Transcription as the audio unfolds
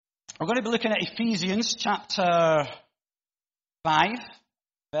We're going to be looking at Ephesians chapter 5,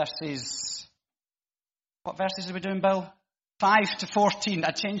 verses... What verses are we doing, Bill? 5 to 14. I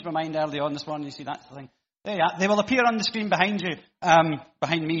changed my mind early on this morning. You see, that's the thing. There you are. They will appear on the screen behind you.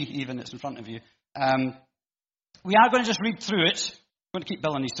 Behind me, even. It's in front of you. We are going to just read through it. I'm going to keep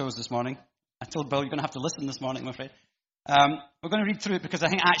Bill on his toes this morning. I told Bill you're going to have to listen this morning, I'm afraid. We're going to read through it because I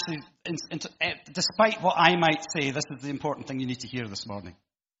think actually, despite what I might say, this is the important thing you need to hear this morning.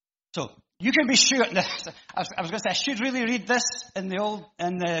 So, you can be sure, I was going to say, I should really read this in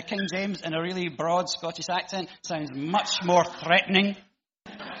the King James in a really broad Scottish accent. Sounds much more threatening.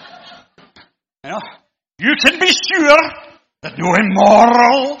 You know, you can be sure that no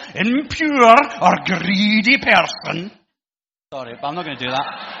immoral, impure, or greedy person... Sorry, but I'm not going to do that.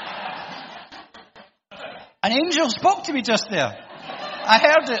 An angel spoke to me just there. I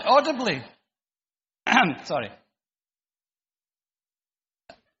heard it audibly. Sorry.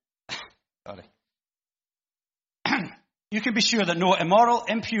 You can be sure that no immoral,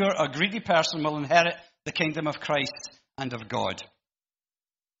 impure, or greedy person will inherit the kingdom of Christ and of God.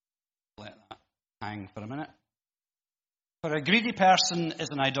 Let that hang for a minute. For a greedy person is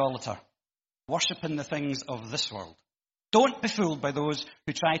an idolater, worshipping the things of this world. Don't be fooled by those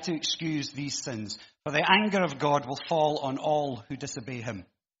who try to excuse these sins, for the anger of God will fall on all who disobey him.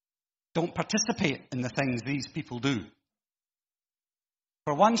 Don't participate in the things these people do.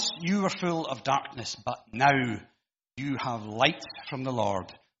 For once you were full of darkness, but now you have light from the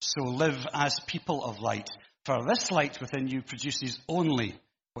Lord. So live as people of light. For this light within you produces only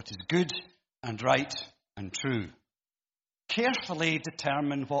what is good and right and true. Carefully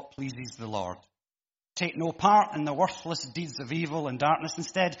determine what pleases the Lord. Take no part in the worthless deeds of evil and darkness.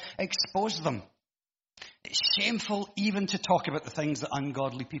 Instead, expose them. It's shameful even to talk about the things that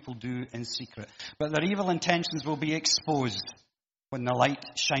ungodly people do in secret. But their evil intentions will be exposed when the light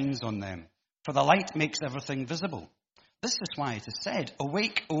shines on them. For the light makes everything visible. This is why it is said,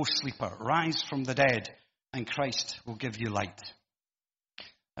 "Awake, O sleeper, rise from the dead, and Christ will give you light."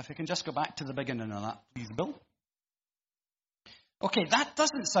 If we can just go back to the beginning of that, please, Bill. Okay, that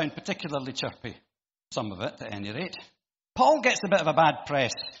doesn't sound particularly chirpy. Some of it, at any rate. Paul gets a bit of a bad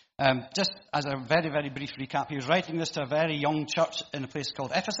press. Just as a very, very brief recap, he was writing this to a very young church in a place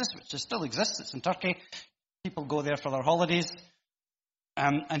called Ephesus, which still exists. It's in Turkey. People go there for their holidays.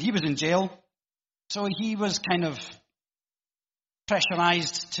 And he was in jail. So he was kind of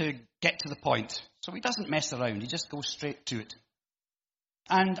pressurized to get to the point. So he doesn't mess around. He just goes straight to it.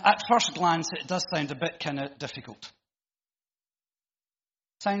 And at first glance, it does sound a bit kind of difficult.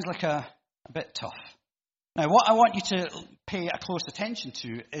 Sounds like a bit tough. Now, what I want you to pay a close attention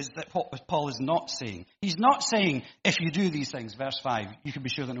to is that what Paul is not saying. He's not saying, if you do these things, verse 5, you can be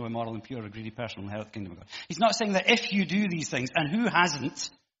sure that no immoral, impure, or greedy person will inherit the kingdom of God. He's not saying that if you do these things, and who hasn't,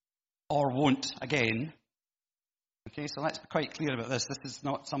 or won't, again. Okay, so let's be quite clear about this. This is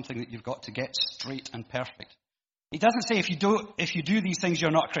not something that you've got to get straight and perfect. He doesn't say if you do these things, you're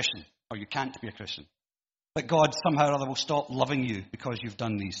not a Christian, or you can't be a Christian. That God somehow or other will stop loving you because you've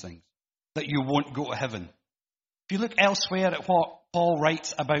done these things. That you won't go to heaven. If you look elsewhere at what Paul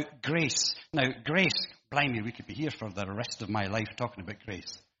writes about grace. Now, grace, blimey, we could be here for the rest of my life talking about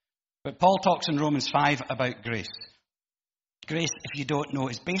grace. But Paul talks in Romans 5 about grace. Grace, if you don't know,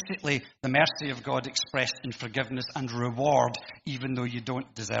 is basically the mercy of God expressed in forgiveness and reward, even though you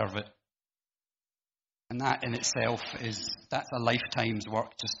don't deserve it. And that in itself that's a lifetime's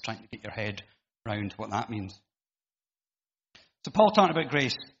work, just trying to get your head around what that means. So Paul talking about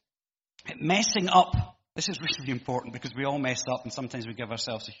grace. Messing up, this is really important because we all mess up and sometimes we give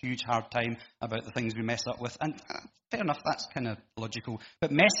ourselves a huge hard time about the things we mess up with. And fair enough, that's kind of logical.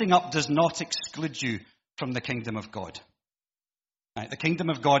 But messing up does not exclude you from the kingdom of God. Right? The kingdom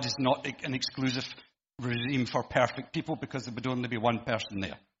of God is not an exclusive regime for perfect people because there would only be one person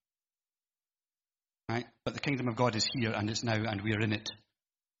there. Right? But the kingdom of God is here and it's now and we are in it.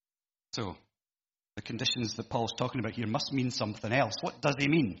 So, the conditions that Paul's talking about here must mean something else. What does he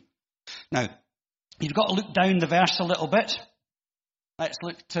mean? Now, you've got to look down the verse a little bit. Let's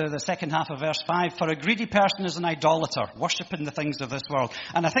look to the second half of verse 5. For a greedy person is an idolater, worshipping the things of this world.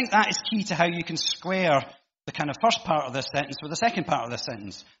 And I think that is key to how you can square the kind of first part of this sentence with the second part of this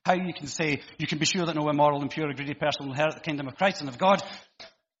sentence. How you can say, you can be sure that no immoral, impure, or greedy person will inherit the kingdom of Christ and of God.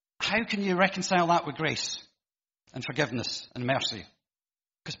 How can you reconcile that with grace and forgiveness and mercy?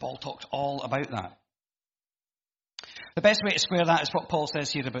 Because Paul talks all about that. The best way to square that is what Paul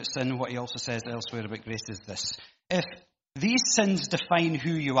says here about sin. What he also says elsewhere about grace is this. If these sins define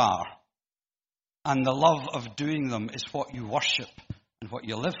who you are, and the love of doing them is what you worship and what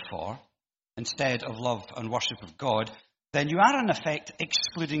you live for, instead of love and worship of God, then you are in effect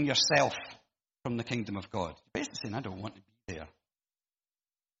excluding yourself from the kingdom of God. You're basically saying, I don't want to be there.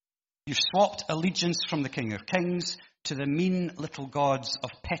 You've swapped allegiance from the King of Kings to the mean little gods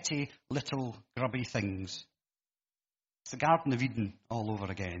of petty little grubby things. It's the Garden of Eden all over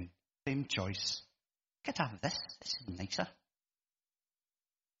again. Same choice. Could have this. This is nicer.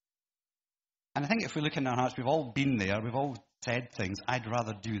 And I think if we look in our hearts, we've all been there. We've all said things. I'd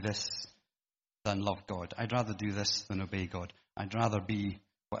rather do this than love God. I'd rather do this than obey God. I'd rather be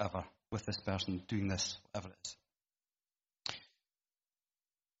whatever with this person, doing this, whatever it is.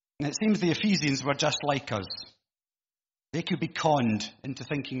 And it seems the Ephesians were just like us. They could be conned into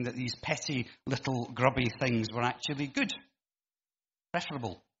thinking that these petty little grubby things were actually good,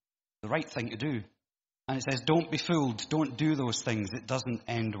 preferable, the right thing to do. And it says, don't be fooled, don't do those things, it doesn't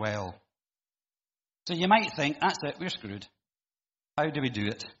end well. So you might think, that's it, we're screwed. How do we do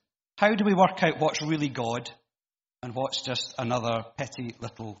it? How do we work out what's really God and what's just another petty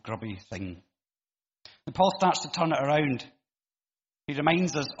little grubby thing? And Paul starts to turn it around. He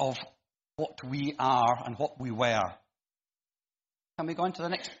reminds us of what we are and what we were. Can we go on to the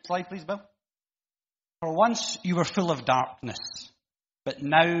next slide, please, Bill? For once you were full of darkness, but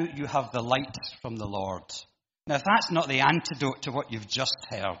now you have the light from the Lord. Now, if that's not the antidote to what you've just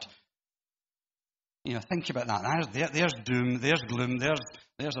heard, think about that. There's doom, there's gloom,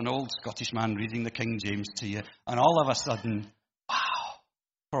 there's an old Scottish man reading the King James to you, and all of a sudden, wow,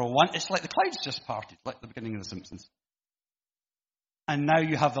 for once, it's like the clouds just parted, like the beginning of The Simpsons. And now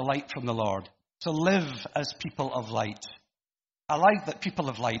you have the light from the Lord. So live as people of light. I like that, people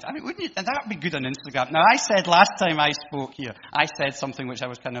of light. I mean, that would be good on Instagram. Now, I said last time I spoke here, I said something which I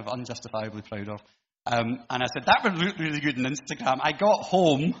was kind of unjustifiably proud of. And I said, that would look really good on Instagram. I got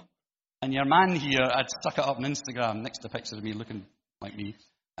home, and your man here had stuck it up on Instagram next to a picture of me looking like me,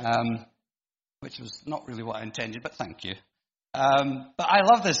 which was not really what I intended, but thank you. But I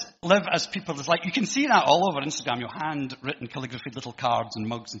love this, live as people of light. You can see that all over Instagram, your handwritten calligraphy, little cards and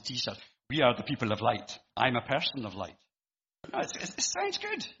mugs and t-shirts. We are the people of light. I'm a person of light. No, it sounds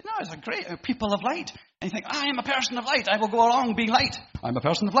good. It's a great people of light. And you think, I am a person of light. I will go along being light. I'm a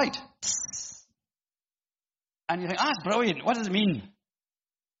person of light. And you think, that's brilliant. What does it mean?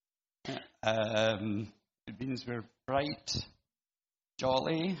 It means we're bright,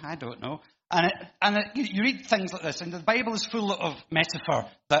 jolly, I don't know. You read things like this, and the Bible is full of metaphor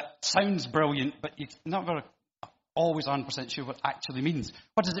that sounds brilliant, but you're never always 100% sure what it actually means.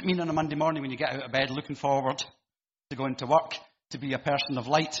 What does it mean on a Monday morning when you get out of bed looking forward to going to work, to be a person of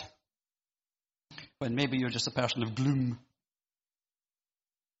light, when maybe you're just a person of gloom?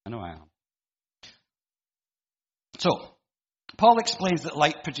 I know I am. So, Paul explains that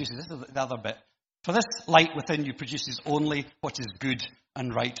light produces, this is the other bit, for this light within you produces only what is good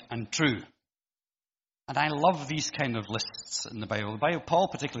and right and true. And I love these kind of lists in the Bible. Paul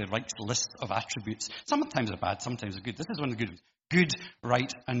particularly writes lists of attributes. Sometimes they're bad, sometimes they're good. This is one of the good ones. Good,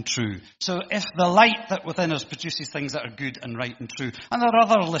 right, and true. So if the light that within us produces things that are good and right and true, and there are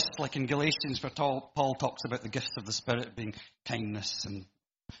other lists, like in Galatians, where Paul talks about the gifts of the Spirit being kindness and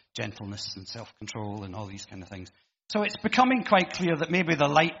gentleness and self-control and all these kind of things. So it's becoming quite clear that maybe the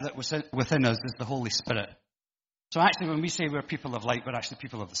light that was within us is the Holy Spirit. So actually, when we say we're people of light, we're actually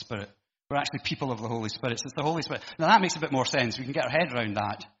people of the Spirit. We're actually people of the Holy Spirit. So it's the Holy Spirit. Now that makes a bit more sense. We can get our head around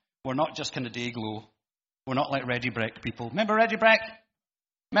that. We're not just kind of day glow. We're not like Ready Brek people. Remember Ready Brek?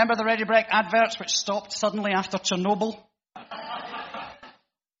 Remember the Ready Brek adverts which stopped suddenly after Chernobyl?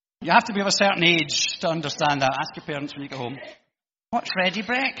 You have to be of a certain age to understand that. Ask your parents when you get home. What's Ready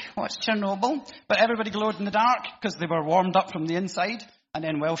Brek? What's Chernobyl? But everybody glowed in the dark because they were warmed up from the inside. And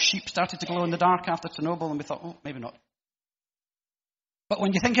then Welsh sheep started to glow in the dark after Chernobyl, and we thought, oh, maybe not. But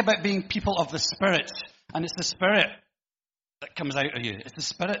when you think about being people of the Spirit, and it's the Spirit that comes out of you, it's the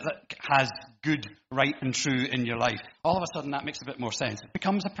Spirit that has good, right, and true in your life, all of a sudden that makes a bit more sense. It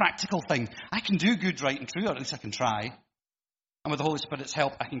becomes a practical thing. I can do good, right, and true, or at least I can try. And with the Holy Spirit's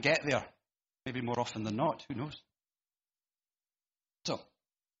help, I can get there. Maybe more often than not, who knows? So,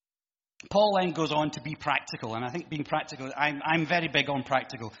 Paul then goes on to be practical, and I think being practical, I'm very big on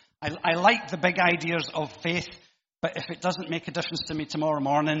practical. I like the big ideas of faith, but if it doesn't make a difference to me tomorrow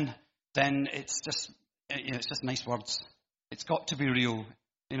morning, then it's just nice words. It's got to be real,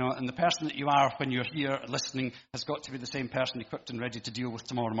 and the person that you are when you're here listening has got to be the same person equipped and ready to deal with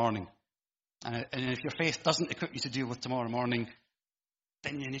tomorrow morning. And if your faith doesn't equip you to deal with tomorrow morning,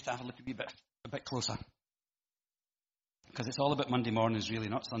 then you need to have a look at me a bit closer. Because it's all about Monday mornings, really,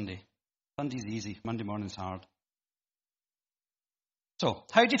 not Sunday. Sunday's easy, Monday morning's hard. So,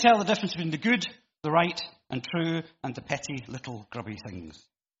 how do you tell the difference between the good, the right, and true, and the petty, little, grubby things?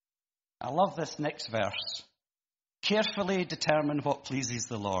 I love this next verse. Carefully determine what pleases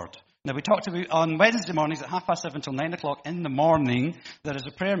the Lord. Now, we talked about on Wednesday mornings at 7:30 till 9 o'clock in the morning, there is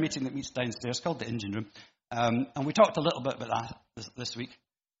a prayer meeting that meets downstairs called the Engine Room. And we talked a little bit about that this week.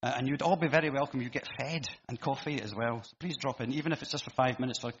 And you'd all be very welcome. You get fed and coffee as well. So please drop in, even if it's just for 5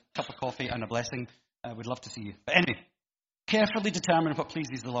 minutes for a cup of coffee and a blessing. We'd love to see you. But anyway, carefully determine what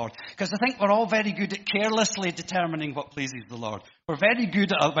pleases the Lord. Because I think we're all very good at carelessly determining what pleases the Lord. We're very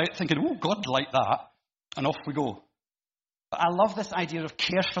good about thinking, oh, God like that, and off we go. But I love this idea of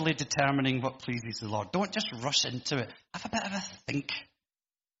carefully determining what pleases the Lord. Don't just rush into it. Have a bit of a think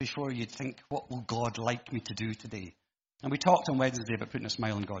before you think, what will God like me to do today? And we talked on Wednesday about putting a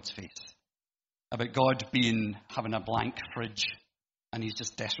smile on God's face. About God having a blank fridge, and he's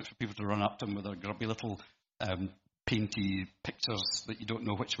just desperate for people to run up to him with their grubby little painty pictures that you don't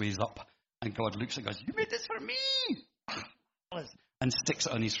know which way is up. And God looks and goes, you made this for me! And sticks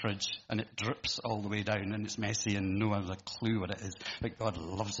it on his fridge, and it drips all the way down, and it's messy, and no one has a clue what it is. But God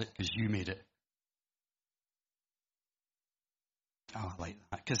loves it because you made it. Oh, I like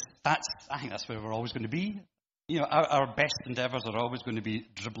that, because I think that's where we're always going to be. You know, our best endeavours are always going to be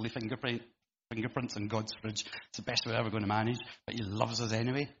dribbly fingerprints in God's fridge. It's the best we're ever going to manage, but he loves us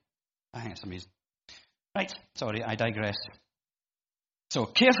anyway. I think it's amazing. Right, sorry, I digress. So,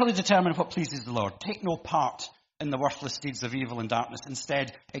 carefully determine what pleases the Lord. Take no part in the worthless deeds of evil and darkness.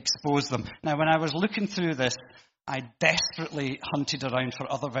 Instead, expose them. Now, when I was looking through this, I desperately hunted around for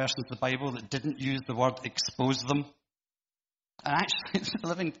other versions of the Bible that didn't use the word expose them. And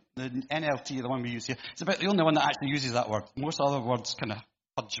actually, the NLT, the one we use here, it's about the only one that actually uses that word. Most other words kind of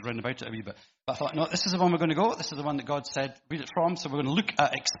fudge around about it a wee bit. But I thought, no, this is the one we're going to go. This is the one that God said, read it from. So we're going to look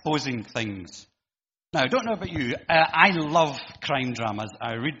at exposing things. Now, I don't know about you. I love crime dramas.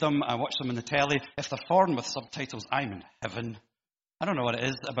 I read them. I watch them on the telly. If they're foreign with subtitles, I'm in heaven. I don't know what it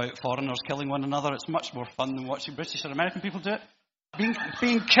is about foreigners killing one another. It's much more fun than watching British or American people do it.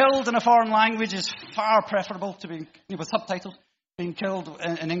 Being killed in a foreign language is far preferable to being with subtitles. Being killed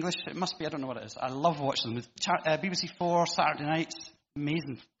in English, it must be, I don't know what it is. I love watching them. BBC 4, Saturday nights,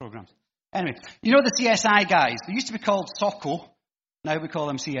 amazing programs. Anyway, you know the CSI guys, they used to be called SOCO, now we call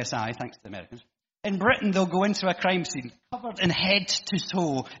them CSI, thanks to the Americans. In Britain, they'll go into a crime scene, covered in head to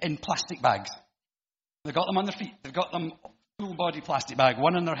toe in plastic bags. They've got them on their feet, they've got them full body plastic bag,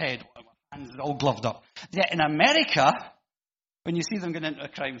 one on their head, hands all gloved up. Yet in America, when you see them going into a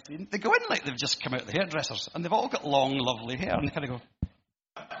crime scene, they go in like they've just come out of the hairdressers, and they've all got long, lovely hair, and they kind of go...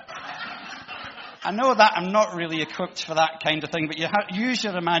 I know that I'm not really equipped for that kind of thing, but you use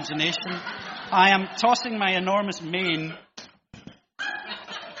your imagination. I am tossing my enormous mane.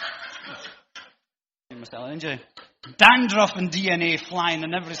 Dandruff and DNA flying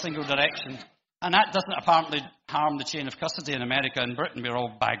in every single direction. And that doesn't apparently harm the chain of custody in America. In Britain, we're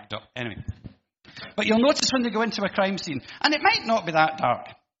all bagged up. Anyway. But you'll notice when they go into a crime scene, and it might not be that dark,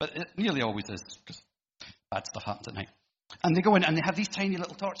 but it nearly always is, because bad stuff happens at night. And they go in, and they have these tiny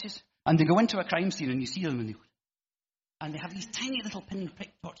little torches, and they go into a crime scene, and you see them, and they have these tiny little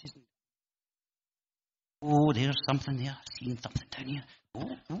pin-prick torches. Oh, there's something there. I've seen something down here.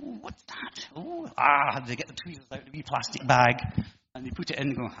 Oh, what's that? They get the tweezers out of the wee plastic bag, and they put it in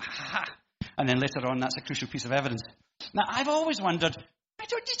and go, ha. And then later on, that's a crucial piece of evidence. Now, I've always wondered, why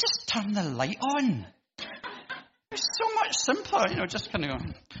don't you just turn the light on? It's so much simpler, just kind of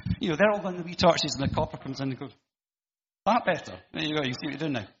go, they're all going to the wee torches, and the copper comes in and goes, that better. There you go, you see what you're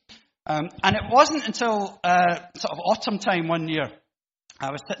doing now. And it wasn't until sort of autumn time one year,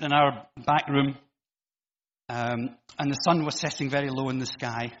 I was sitting in our back room, and the sun was setting very low in the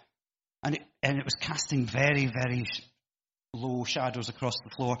sky, and it was casting very, very low shadows across the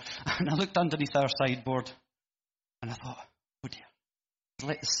floor. And I looked underneath our sideboard, and I thought, oh dear, it's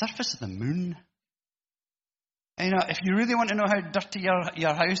like the surface of the moon. And, if you really want to know how dirty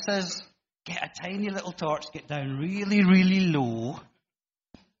your house is, get a tiny little torch, get down really, really low.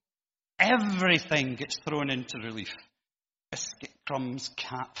 Everything gets thrown into relief. Biscuit crumbs,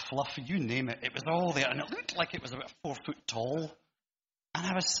 cat fluff, you name it. It was all there, and it looked like it was about 4 foot tall. And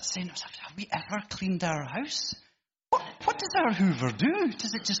I was saying, have we ever cleaned our house? What does our Hoover do?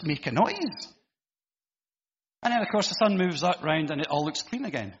 Does it just make a noise? And then, of course, the sun moves that round, and it all looks clean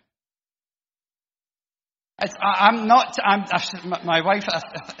again. My wife,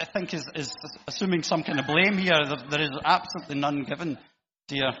 I think, is assuming some kind of blame here. There is absolutely none given,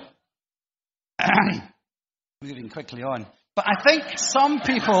 dear. Moving quickly on. But I think some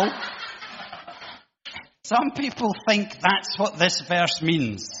people think that's what this verse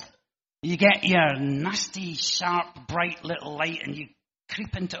means. You get your nasty, sharp, bright little light, and you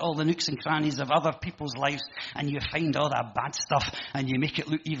creep into all the nooks and crannies of other people's lives, and you find all that bad stuff, and you make it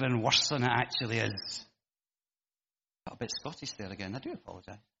look even worse than it actually is. Got a bit Scottish there again. I do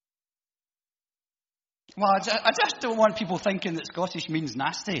apologise. Well, I just don't want people thinking that Scottish means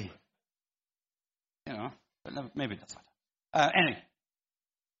nasty. But maybe that's fine. Anyway.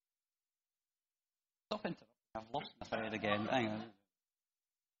 Stop interrupting. I've lost my thread again. Hang on.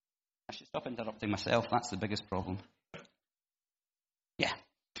 I should stop interrupting myself. That's the biggest problem. Yeah.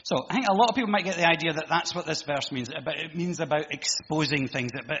 So I think a lot of people might get the idea that that's what this verse means. It means about exposing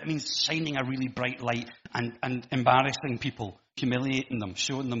things. It means shining a really bright light and embarrassing people, humiliating them,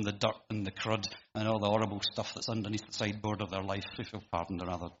 showing them the dirt and the crud and all the horrible stuff that's underneath the sideboard of their life, if you'll pardon the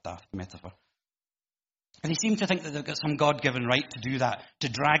rather daft metaphor. And they seem to think that they've got some God-given right to do that, to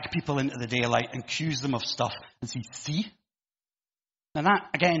drag people into the daylight and accuse them of stuff and say, see? Now that,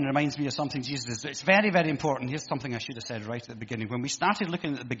 again, reminds me of something Jesus does. It's very, very important. Here's something I should have said right at the beginning. When we started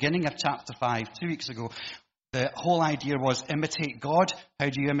looking at the beginning of chapter 5, 2 weeks ago, the whole idea was imitate God. How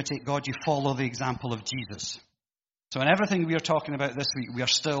do you imitate God? You follow the example of Jesus. So in everything we are talking about this week, we are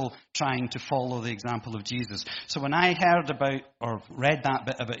still trying to follow the example of Jesus. So when I heard about, or read that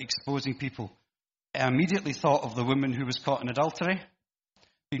bit about exposing people, I immediately thought of the woman who was caught in adultery,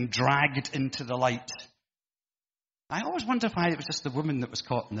 being dragged into the light. I always wondered why it was just the woman that was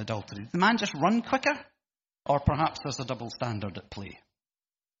caught in adultery. Did the man just run quicker? Or perhaps there's a double standard at play.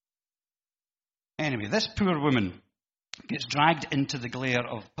 Anyway, this poor woman gets dragged into the glare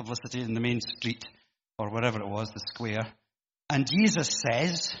of publicity in the main street, or wherever it was, the square. And Jesus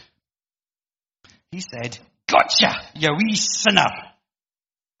says, he said, "Gotcha, you wee sinner.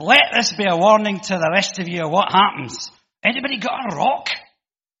 Let this be a warning to the rest of you of what happens. Anybody got a rock?"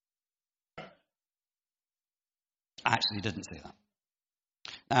 I actually didn't say that.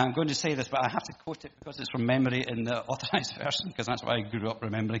 Now, I'm going to say this, but I have to quote it because it's from memory in the authorized version, because that's what I grew up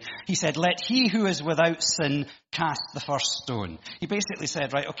remembering. He said, "Let he who is without sin cast the first stone." He basically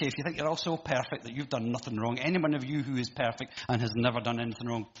said, right, okay, if you think you're all so perfect that you've done nothing wrong, any one of you who is perfect and has never done anything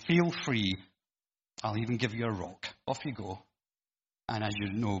wrong, feel free. I'll even give you a rock. Off you go. And as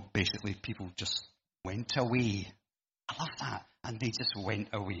you know, basically, people just went away. I love that. And they just went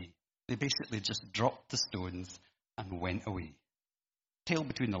away. They basically just dropped the stones and went away. Tail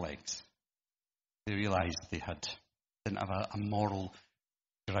between the legs. They realized they didn't have a moral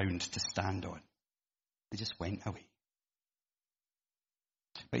ground to stand on. They just went away.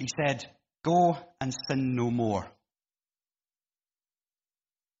 But he said, "Go and sin no more."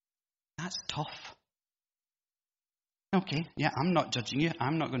 That's tough. Okay, yeah, I'm not judging you.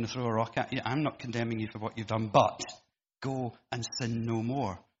 I'm not going to throw a rock at you. I'm not condemning you for what you've done. But go and sin no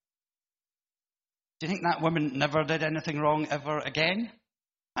more. Do you think that woman never did anything wrong ever again?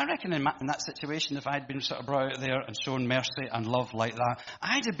 I reckon in that situation, if I'd been sort of brought out there and shown mercy and love like that,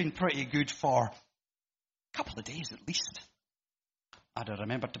 I'd have been pretty good for a couple of days at least. I'd have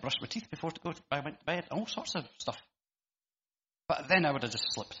remembered to brush my teeth before I went to bed, all sorts of stuff. But then I would have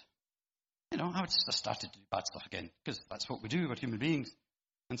just slipped. I would just have started to do bad stuff again, because that's what we do, we're human beings.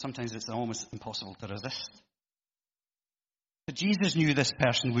 And sometimes it's almost impossible to resist. But Jesus knew this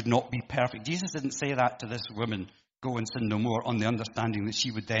person would not be perfect. Jesus didn't say that to this woman, "Go and sin no more," on the understanding that she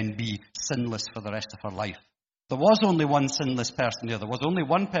would then be sinless for the rest of her life. There was only one sinless person there. There was only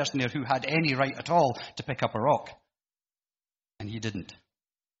one person there who had any right at all to pick up a rock. And he didn't.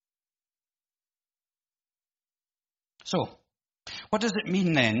 So, what does it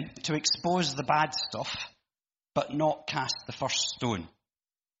mean then to expose the bad stuff but not cast the first stone?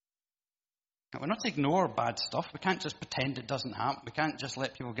 Now, we're not to ignore bad stuff. We can't just pretend it doesn't happen. We can't just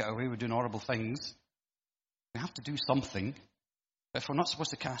let people get away with doing horrible things. We have to do something. But if we're not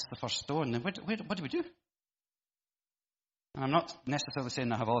supposed to cast the first stone, then what do we do? And I'm not necessarily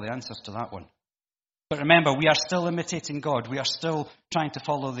saying I have all the answers to that one. But remember, we are still imitating God. We are still trying to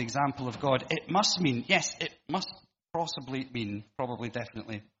follow the example of God. It must mean, yes, it must possibly mean, probably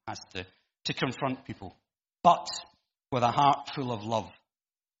definitely has to confront people. But with a heart full of love.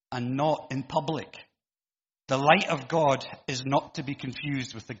 And not in public. The light of God is not to be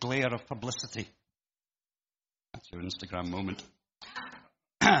confused with the glare of publicity. That's your Instagram moment.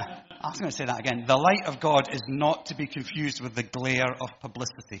 I was going to say that again. The light of God is not to be confused with the glare of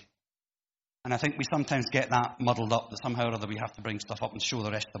publicity. And I think we sometimes get that muddled up, that somehow or other we have to bring stuff up and show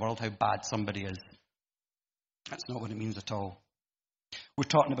the rest of the world how bad somebody is. That's not what it means at all. We're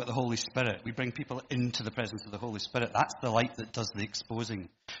talking about the Holy Spirit. We bring people into the presence of the Holy Spirit. That's the light that does the exposing.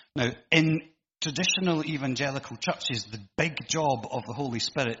 Now, in traditional evangelical churches, the big job of the Holy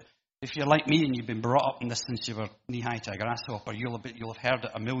Spirit, if you're like me and you've been brought up in this since you were knee-high to a grasshopper, you'll have heard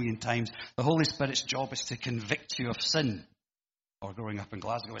it a million times. The Holy Spirit's job is to convict you of sin. Or growing up in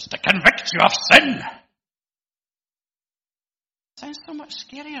Glasgow, it's to convict you of sin. Sounds so much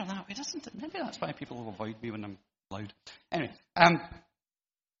scarier that way, doesn't it? Maybe that's why people will avoid me when I'm loud. Anyway,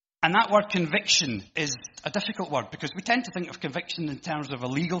 and that word conviction is a difficult word because we tend to think of conviction in terms of a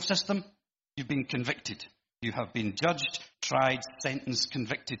legal system. You've been convicted. You have been judged, tried, sentenced,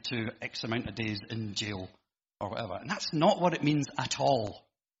 convicted to X amount of days in jail or whatever. And that's not what it means at all.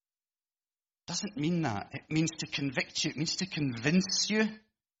 It doesn't mean that. It means to convict you. It means to convince you.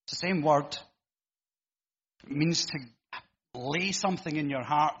 It's the same word. It means to lay something in your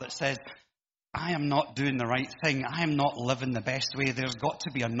heart that says, I am not doing the right thing. I am not living the best way. There's got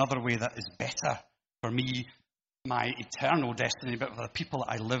to be another way that is better for me, my eternal destiny, but for the people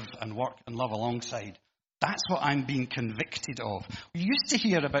that I live and work and love alongside. That's what I'm being convicted of. We used to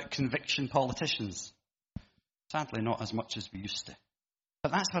hear about conviction politicians. Sadly, not as much as we used to.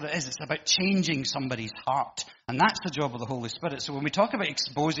 But that's what it is. It's about changing somebody's heart. And that's the job of the Holy Spirit. So when we talk about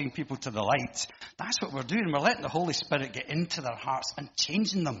exposing people to the light, that's what we're doing. We're letting the Holy Spirit get into their hearts and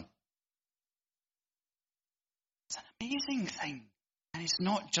changing them. It's an amazing thing. And it's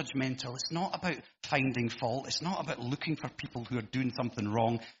not judgmental. It's not about finding fault. It's not about looking for people who are doing something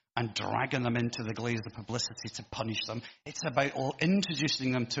wrong and dragging them into the glaze of publicity to punish them. It's about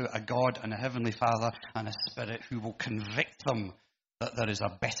introducing them to a God and a Heavenly Father and a Spirit who will convict them that there is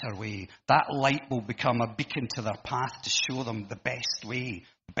a better way. That light will become a beacon to their path to show them the best way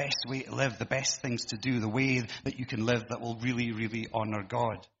to live, the best things to do, the way that you can live that will really, really honour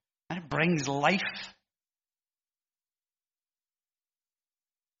God. And it brings life.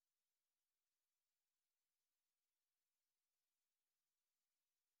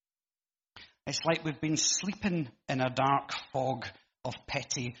 It's like we've been sleeping in a dark fog of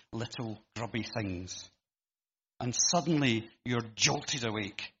petty, little, grubby things. And suddenly you're jolted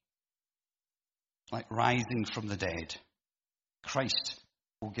awake, like rising from the dead. Christ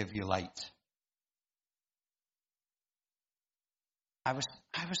will give you light. I was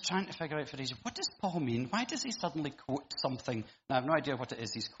trying to figure out for ages, what does Paul mean? Why does he suddenly quote something? Now, I have no idea what it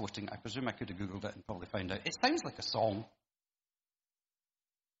is he's quoting. I presume I could have Googled it and probably found out. It sounds like a song.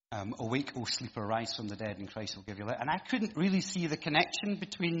 Awake, O sleeper, rise from the dead, and Christ will give you light. And I couldn't really see the connection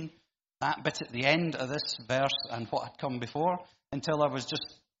between that bit at the end of this verse and what had come before until I was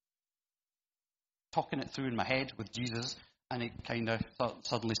just talking it through in my head with Jesus, and it kind of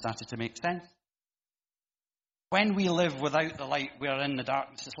suddenly started to make sense. When we live without the light, we are in the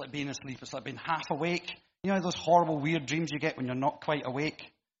darkness. It's like being asleep. It's like being half awake. You know those horrible, weird dreams you get when you're not quite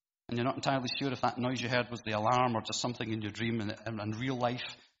awake and you're not entirely sure if that noise you heard was the alarm or just something in your dream in real life.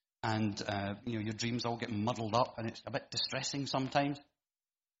 And your dreams all get muddled up, and it's a bit distressing sometimes.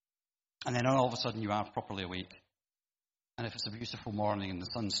 And then all of a sudden you are properly awake. And if it's a beautiful morning and the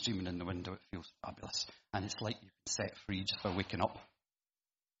sun's streaming in the window, it feels fabulous. And it's like you can set free just by waking up.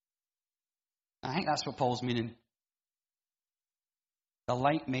 I think that's what Paul's meaning. The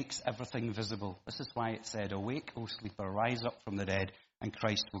light makes everything visible. This is why it said, awake, O sleeper, rise up from the dead, and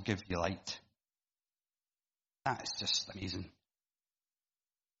Christ will give you light. That is just amazing.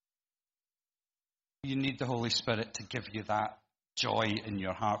 You need the Holy Spirit to give you that joy in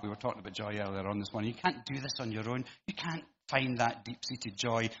your heart. We were talking about joy earlier on this morning. You can't do this on your own. You can't find that deep-seated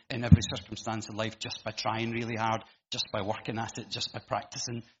joy in every circumstance in life just by trying really hard, just by working at it, just by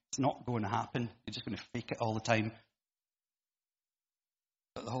practicing. It's not going to happen. You're just going to fake it all the time.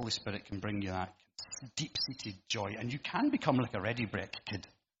 But the Holy Spirit can bring you that deep-seated joy. And you can become like a Ready Brek kid.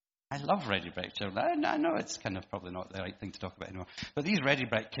 I love Ready Brek children. I know it's kind of probably not the right thing to talk about anymore. But these Ready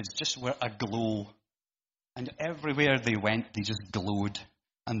Brek kids just were aglow. And everywhere they went, they just glowed.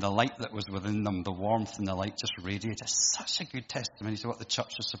 And the light that was within them, the warmth and the light just radiated. It's such a good testimony to what the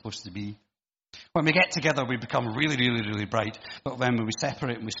church is supposed to be. When we get together, we become really, really, really bright. But when we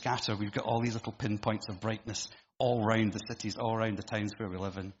separate and we scatter, we've got all these little pinpoints of brightness all around the cities, all around the towns where we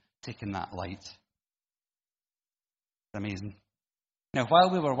live in, taking that light. It's amazing. Now, while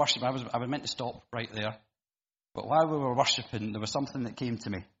we were worshiping, I was meant to stop right there. But while we were worshiping, there was something that came to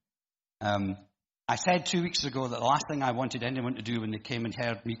me. I said 2 weeks ago that the last thing I wanted anyone to do when they came and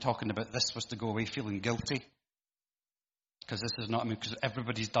heard me talking about this was to go away feeling guilty. Because this is not, because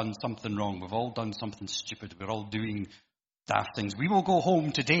everybody's done something wrong. We've all done something stupid. We're all doing daft things. We will go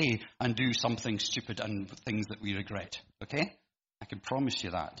home today and do something stupid and things that we regret. Okay? I can promise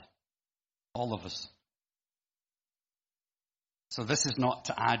you that. All of us. So this is not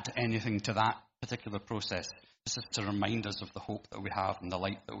to add anything to that particular process. This is to remind us of the hope that we have and the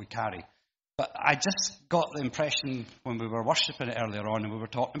light that we carry. But I just got the impression when we were worshipping it earlier on and we were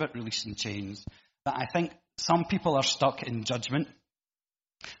talking about releasing chains, that I think some people are stuck in judgment.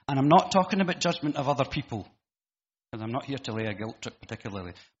 And I'm not talking about judgment of other people, because I'm not here to lay a guilt trip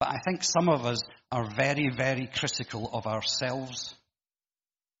particularly. But I think some of us are very, very critical of ourselves.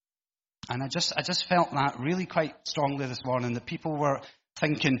 And I just felt that really quite strongly this morning, that people were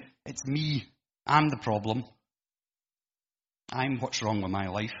thinking, it's me, I'm the problem. I'm what's wrong with my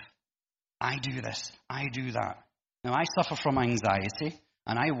life. I do this, I do that. Now, I suffer from anxiety,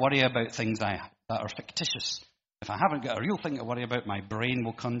 and I worry about things that are fictitious. If I haven't got a real thing to worry about, my brain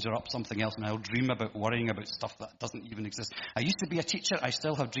will conjure up something else, and I'll dream about worrying about stuff that doesn't even exist. I used to be a teacher. I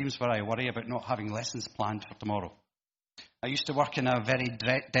still have dreams where I worry about not having lessons planned for tomorrow. I used to work in a very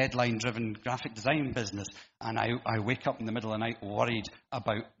deadline-driven graphic design business, and I wake up in the middle of the night worried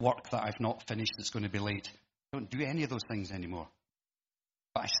about work that I've not finished that's going to be late. I don't do any of those things anymore.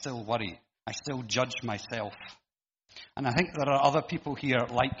 But I still worry. I still judge myself. And I think there are other people here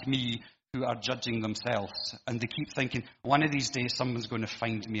like me who are judging themselves, and they keep thinking, one of these days someone's going to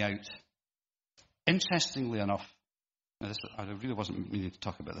find me out. Interestingly enough, I really wasn't meaning to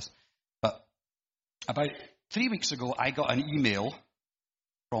talk about this, but about 3 weeks ago I got an email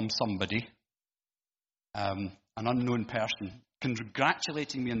from somebody, an unknown person,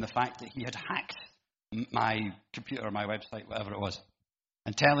 congratulating me on the fact that he had hacked my computer, my website, whatever it was,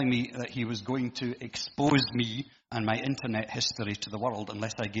 and telling me that he was going to expose me and my internet history to the world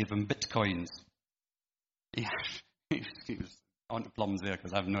unless I gave him bitcoins. Yeah, he was on to plums there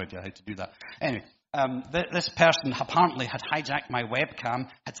because I have no idea how to do that. Anyway, this person apparently had hijacked my webcam,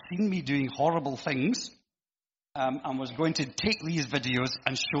 had seen me doing horrible things, and was going to take these videos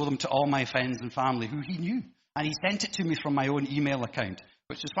and show them to all my friends and family who he knew. And he sent it to me from my own email account,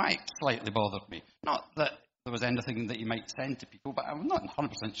 which is why it slightly bothered me. Not that there was anything that he might send to people, but I'm not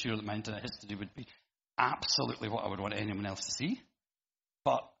 100% sure that my internet history would be absolutely what I would want anyone else to see.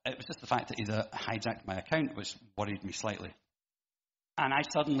 But it was just the fact that he'd hijacked my account, which worried me slightly. And I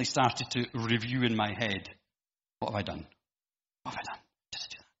suddenly started to review in my head, what have I done? What have I done? Did I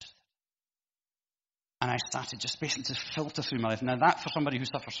do that? And I started just basically to filter through my life. Now that, for somebody who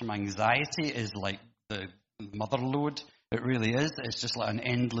suffers from anxiety, is like the mother lode. It really is. It's just like an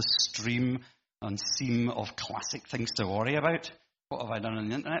endless stream and seam of classic things to worry about. What have I done on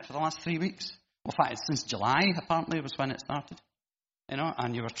the internet for the last 3 weeks? Well, in fact, it's since July, apparently, was when it started. You know,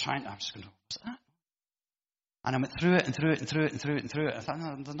 and you were trying, I was just going, what's that? And I went through it and through it and through it and through it and through it. I thought,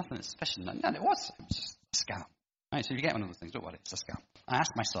 no, there's nothing that's suspicious. And it was just a scam. Right, so if you get one of those things, don't worry, it's a scam. I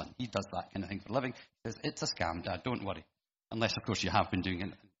asked my son, he does that kind of thing for a living. He says, it's a scam, Dad, don't worry. Unless, of course, you have been doing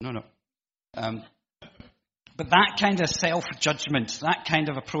it. No. But that kind of self-judgment, that kind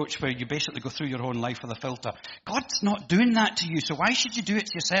of approach where you basically go through your own life with a filter, God's not doing that to you, so why should you do it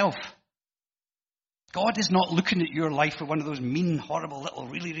to yourself? God is not looking at your life with one of those mean, horrible, little,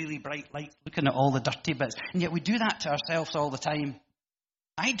 really, really bright lights, looking at all the dirty bits. And yet we do that to ourselves all the time.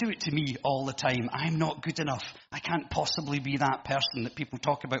 I do it to me all the time. I'm not good enough. I can't possibly be that person that people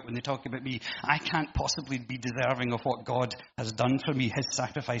talk about when they talk about me. I can't possibly be deserving of what God has done for me, his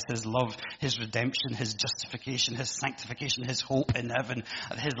sacrifice, his love, his redemption, his justification, his sanctification, his hope in heaven,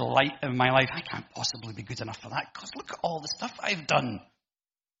 his light in my life. I can't possibly be good enough for that because look at all the stuff I've done.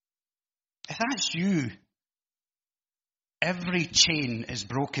 If that's you, every chain is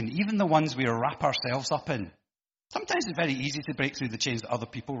broken, even the ones we wrap ourselves up in. Sometimes it's very easy to break through the chains that other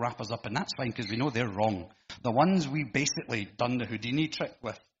people wrap us up in. That's fine because we know they're wrong. The ones we've basically done the Houdini trick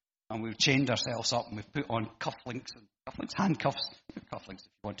with, and we've chained ourselves up and we've put on handcuffs, cufflinks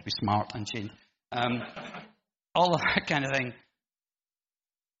if you want to be smart and chained, all of that kind of thing.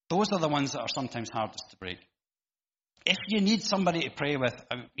 Those are the ones that are sometimes hardest to break. If you need somebody to pray with,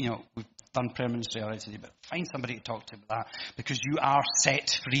 we've done prayer ministry already today, but find somebody to talk to about that because you are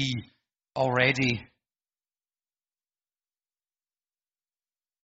set free already